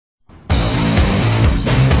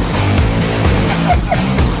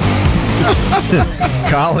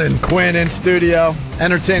Colin Quinn in studio,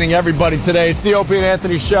 entertaining everybody today. It's the Opie and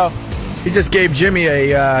Anthony Show. He just gave Jimmy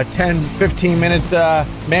a 10, 15-minute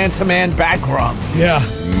man-to-man back rub. Yeah.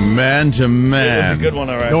 Man-to-man. It was a good one,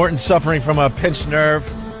 all right. Norton's suffering from a pinched nerve.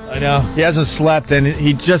 I know. He hasn't slept, and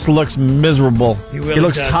he just looks miserable. He really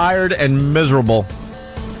looks does. tired and miserable.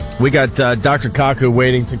 We got Dr. Kaku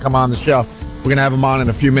waiting to come on the show. We're going to have him on in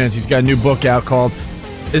a few minutes. He's got a new book out called...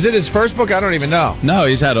 Is it his first book? I don't even know. No,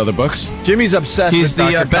 he's had other books. Jimmy's obsessed He's with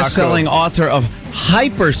Dr. the best-selling Kaku. author of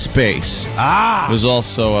Hyperspace. Ah! It was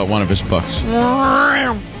also one of his books.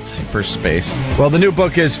 Hyperspace. Well, the new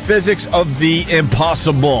book is Physics of the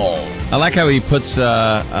Impossible. I like how he puts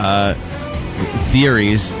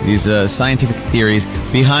theories, these scientific theories,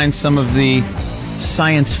 behind some of the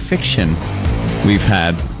science fiction we've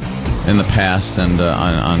had in the past and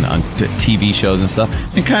on TV shows and stuff,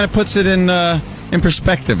 and kind of puts it in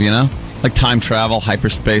perspective, you know? Like time travel,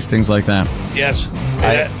 hyperspace, things like that. Yes.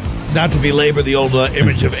 Not to belabor the old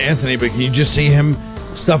image of Anthony, but can you just see him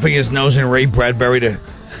stuffing his nose in Ray Bradbury to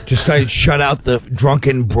just try to shut out the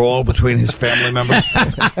drunken brawl between his family members?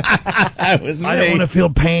 I don't want to feel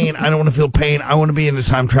pain. I don't want to feel pain. I want to be in the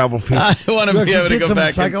time travel field. I want to be able to go back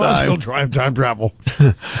in psychological time. time travel.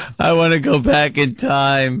 I want to go back in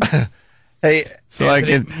time. Hey, so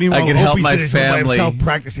Anthony, I can help my family.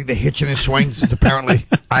 Practicing the hitch in his swings. It's apparently.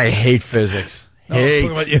 I hate physics.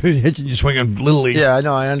 Talking about you hitching your swing on Little League. Yeah, I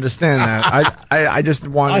know. I understand that. I just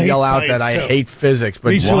want to yell out that I hate physics. But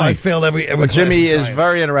Me too. why? I failed every But Jimmy class in is science.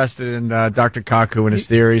 very interested in Dr. Kaku and his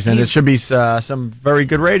theories, and it should be some very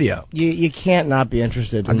good radio. You can't not be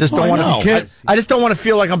interested. I just don't want know. to. I just don't want to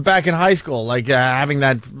feel like I'm back in high school, like having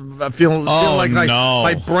that feeling like no.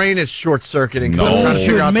 my brain is short circuiting. No. I'm trying to You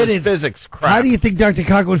figure out this admitted- physics crap. How do you think Dr.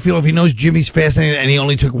 Kaku would feel if he knows Jimmy's fascinated and he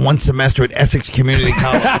only took one semester at Essex Community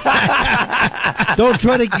College? Don't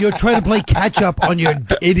try to. You're trying to play catch up on your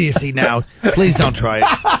idiocy now. Please don't try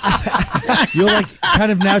it. You're like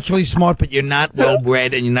kind of naturally smart, but you're not well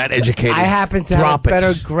bred and you're not educated. I happen to Drop have a it.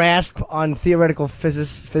 better grasp on theoretical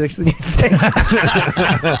physics than you think.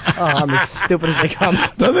 I'm as stupid as they come.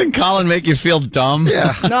 Doesn't Colin make you feel dumb?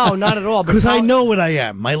 Yeah. No, not at all. Because I know what I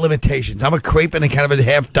am, my limitations. I'm a creep and a kind of a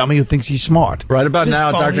half dummy who thinks he's smart. Right about This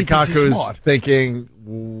now, phony Dr. thinks he's Kaku's smart. thinking,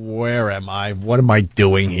 where am I? What am I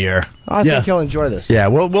doing here? I Yeah. think you'll enjoy this. Yeah,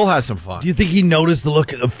 we'll have some fun. Do you think he noticed the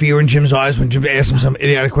look of fear in Jim's eyes when Jim asked him some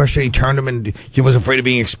idiotic question? He turned him and Jim was afraid of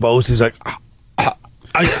being exposed. He's like,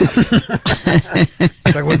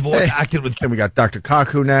 it's like when voice acted with. And we got Dr.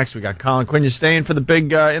 Kaku next. We got Colin Quinn. You staying for the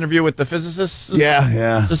big interview with the physicists?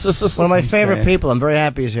 Yeah. One of my favorite people. I'm very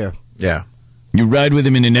happy he's here. Yeah. You ride with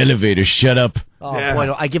him in an elevator. Shut up. Oh, Yeah.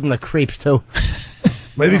 boy, I give him the creeps, too.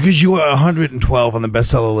 Maybe because you were 112 on the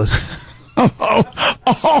bestseller list.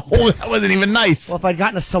 Oh, that wasn't even nice. Well, if I'd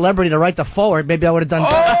gotten a celebrity to write the forward, maybe I would have done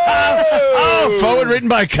better. Oh, forward written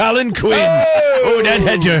by Colin Quinn. Oh, that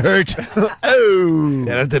had you hurt. Oh.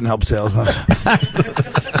 Yeah, that didn't help sales, huh?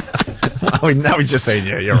 Now he's just saying,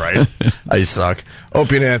 yeah, you're right. I suck.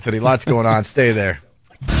 Opie and Anthony, lots going on. Stay there.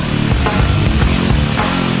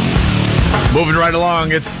 Moving right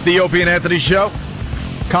along, it's the Opie and Anthony Show.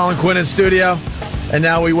 Colin Quinn in studio. And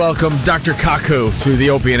now we welcome Dr. Kaku to the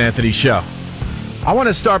Opie and Anthony Show. I want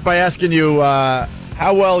to start by asking you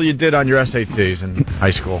how well you did on your SATs in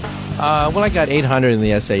high school. Well, I got 800 in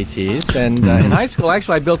the SATs, and in high school,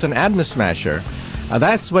 actually, I built an atom smasher.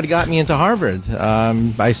 That's what got me into Harvard.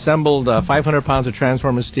 I assembled 500 pounds of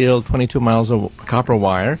transformer steel, 22 miles of copper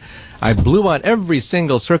wire. I blew out every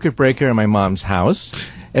single circuit breaker in my mom's house.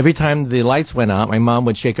 Every time the lights went out, my mom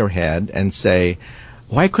would shake her head and say,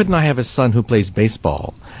 "Why couldn't I have a son who plays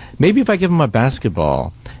baseball? Maybe if I give him a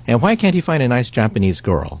basketball. And why can't he find a nice Japanese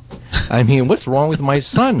girl? I mean, what's wrong with my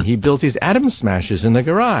son? He builds these atom smashers in the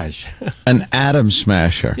garage." An atom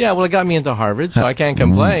smasher. Yeah, well, it got me into Harvard, so I can't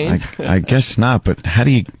complain. I guess not, but how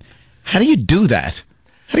do you do that?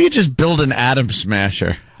 How do you just build an atom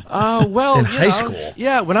smasher? Well, In high school?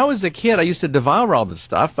 Yeah, when I was a kid, I used to devour all this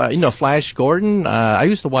stuff. Flash Gordon. I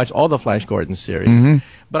used to watch all the Flash Gordon series.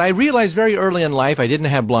 But I realized very early in life I didn't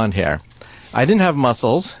have blonde hair. I didn't have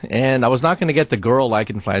muscles, and I was not going to get the girl like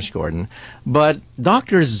in Flash Gordon. But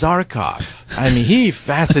Dr. Zarkov, he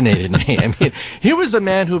fascinated me. He was the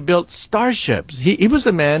man who built starships. He was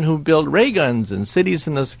the man who built ray guns and cities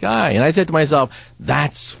in the sky. And I said to myself,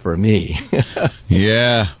 that's for me.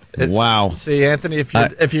 Yeah. Wow. See, Anthony,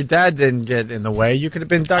 if your dad didn't get in the way, you could have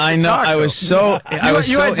been Dr. I know. Kaku. I was so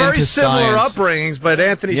You had very into similar science. upbringings, but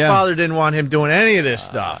Anthony's father didn't want him doing any of this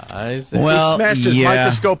stuff. I see. Well, He smashed his yeah.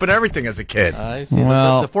 microscope and everything as a kid. I see.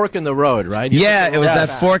 Well- The fork in the road, right? Yeah, it was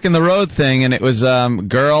that fork in the road thing, and it was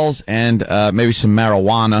girls and maybe some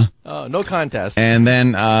marijuana, Oh, no contest. and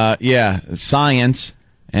then science,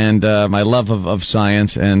 and my love of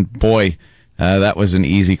science, and boy, that was an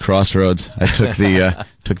easy crossroads. I took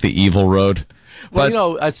the evil road.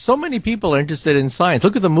 Well, But so many people are interested in science.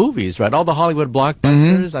 Look at the movies, right? All the Hollywood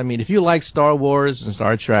blockbusters. I mean, if you like Star Wars and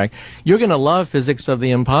Star Trek, you're going to love physics of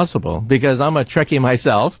the impossible, because I'm a Trekkie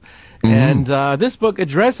myself. And this book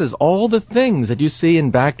addresses all the things that you see in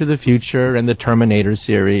Back to the Future and the Terminator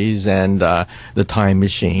series and the Time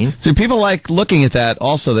Machine. so people like looking at that.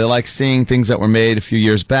 Also, they like seeing things that were made a few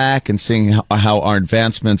years back and seeing how our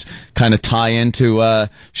advancements kind of tie into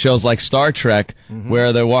shows like Star Trek,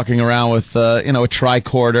 where they're walking around with a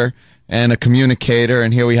tricorder and a communicator,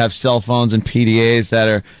 and here we have cell phones and PDAs that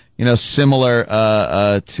are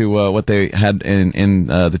similar to what they had in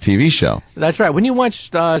the TV show. That's right. When you watch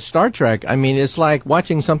Star Trek, I mean, it's like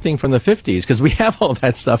watching something from the 50s, because we have all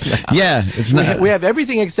that stuff now. Yeah, it's not. We have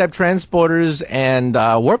everything except transporters and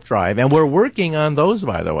warp drive, and we're working on those,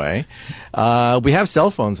 by the way. We have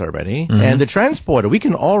cell phones already, and the transporter, we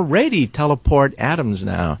can already teleport atoms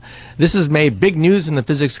now. This has made big news in the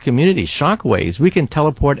physics community. Shockwaves, we can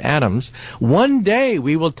teleport atoms. One day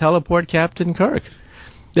we will teleport Captain Kirk.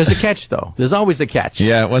 There's a catch, though. There's always a catch.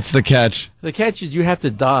 Yeah, what's the catch? The catch is you have to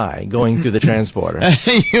die going through the transporter.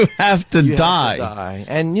 You have to You die. have to die.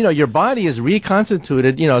 And, your body is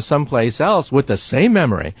reconstituted, someplace else with the same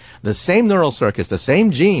memory, the same neural circuits, the same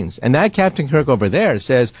genes. And that Captain Kirk over there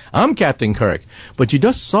says, I'm Captain Kirk. But you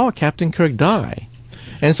just saw Captain Kirk die.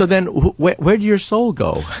 And so then where'd your soul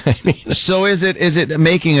go? I mean, So is it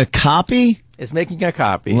making a copy? it's making a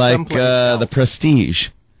copy. Like someplace The else. Prestige.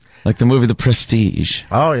 Like the movie The Prestige.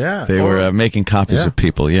 Oh, yeah. They were making copies of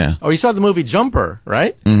people, yeah. Oh, you saw the movie Jumper,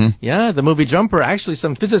 right? Mm-hmm. Yeah, the movie Jumper. Actually,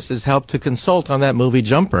 some physicists helped to consult on that movie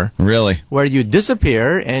Jumper. Really? Where you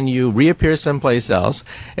disappear and you reappear someplace else,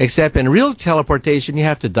 except in real teleportation, you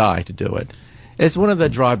have to die to do it. It's one of the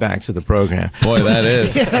drawbacks of the program. Boy, that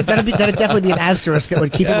is. That'd definitely be an asterisk that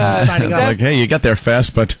would keep it from signing It's up. like, hey, you got there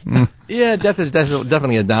fast, but... Yeah, death is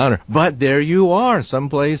definitely a downer. But there you are,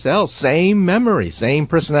 someplace else. Same memory, same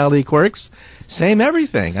personality quirks, same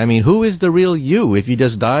everything. I mean, who is the real you if you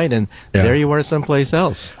just died and there you are someplace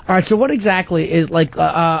else? All right, so what exactly is, like,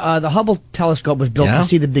 the Hubble telescope was built to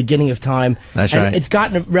see the beginning of time. That's and right. It's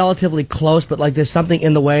gotten relatively close, but, like, there's something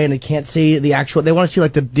in the way and it can't see the actual... They want to see,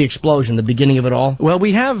 like, the explosion, the beginning of it all. Well,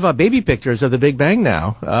 we have baby pictures of the Big Bang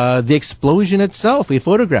now. The explosion itself, we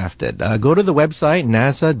photographed it. Go to the website,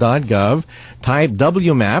 nasa.gov, type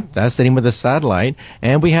WMAP, that's the name of the satellite,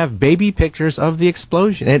 and we have baby pictures of the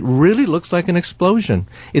explosion. It really looks like an explosion.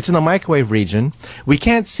 It's in the microwave region. We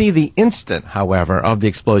can't see the instant, however, of the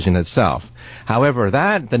explosion itself. However,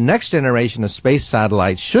 the next generation of space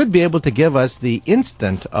satellites should be able to give us the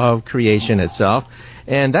instant of creation itself,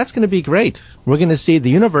 and that's going to be great. We're going to see the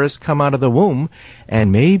universe come out of the womb,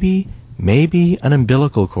 and maybe an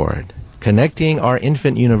umbilical cord connecting our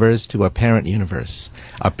infant universe to a parent universe,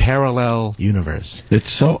 a parallel universe.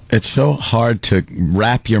 It's so hard to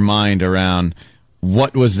wrap your mind around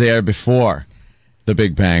what was there before the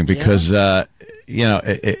Big Bang, because, there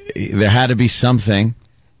had to be something.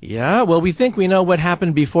 Yeah, well, we think we know what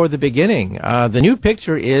happened before the beginning. The new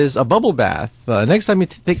picture is a bubble bath. Next time you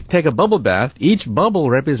take a bubble bath, each bubble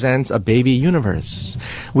represents a baby universe.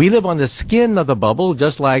 We live on the skin of the bubble,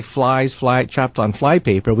 just like flies trapped on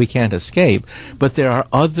flypaper. We can't escape. But there are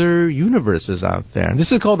other universes out there.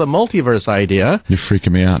 This is called the multiverse idea. You're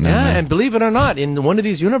freaking me out now. Yeah, man. and believe it or not, in one of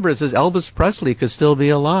these universes, Elvis Presley could still be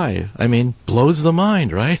alive. I mean, blows the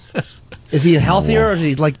mind, right? Is he healthier, or is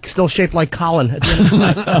he, like, still shaped like Colin at the end of his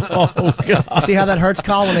life? Oh, God. See how that hurts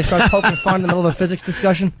Colin when they start poking fun in the middle of a physics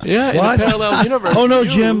discussion? Yeah, What? in a parallel universe. Oh, no, You-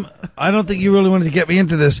 Jim. I don't think you really wanted to get me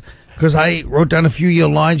into this, because I wrote down a few of your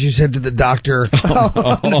lines you said to the doctor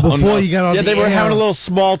before you got on Yeah, the they were air. having a little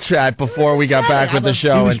small chat before we got back with the He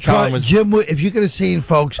show, was and Colin was... Jim, if you could have seen,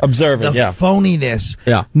 folks, Observing, the yeah. phoniness.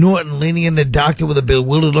 Yeah. Norton leaning in the doctor with a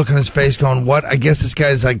bewildered look on his face going, what? I guess this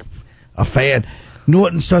guy's like a fan.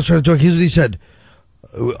 Norton starts trying to talk. Here's what he said.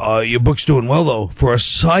 Your book's doing well, though, for a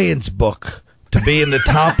science book to be in the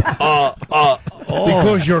top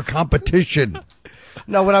because you're competition.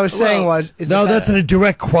 No, what I was saying was... No, that's a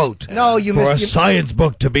direct quote. No, you for missed... a science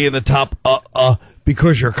book to be in the top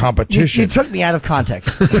because you're You competition. took me out of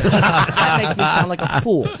context. That makes me sound like a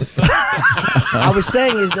fool. I was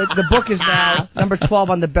saying is that the book is now number 12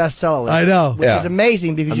 on the bestseller list. I know. Which is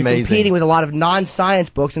amazing because you're competing with a lot of non-science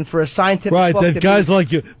books, and for a scientific Right, book that guys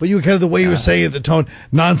like you, but you kind of the way you were saying it, the tone,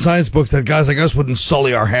 non-science books that guys like us wouldn't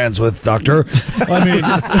sully our hands with, Doctor. I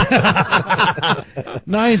mean,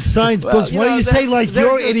 9 science books. Why do you say like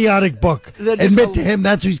your idiotic book? Admit to him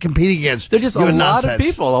that's who he's competing against. There's just a lot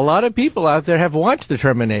of people out there have watched The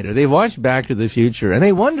Terminator. They've watched Back to the Future, and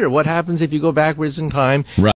they wonder what happens if you go backwards in time. Right.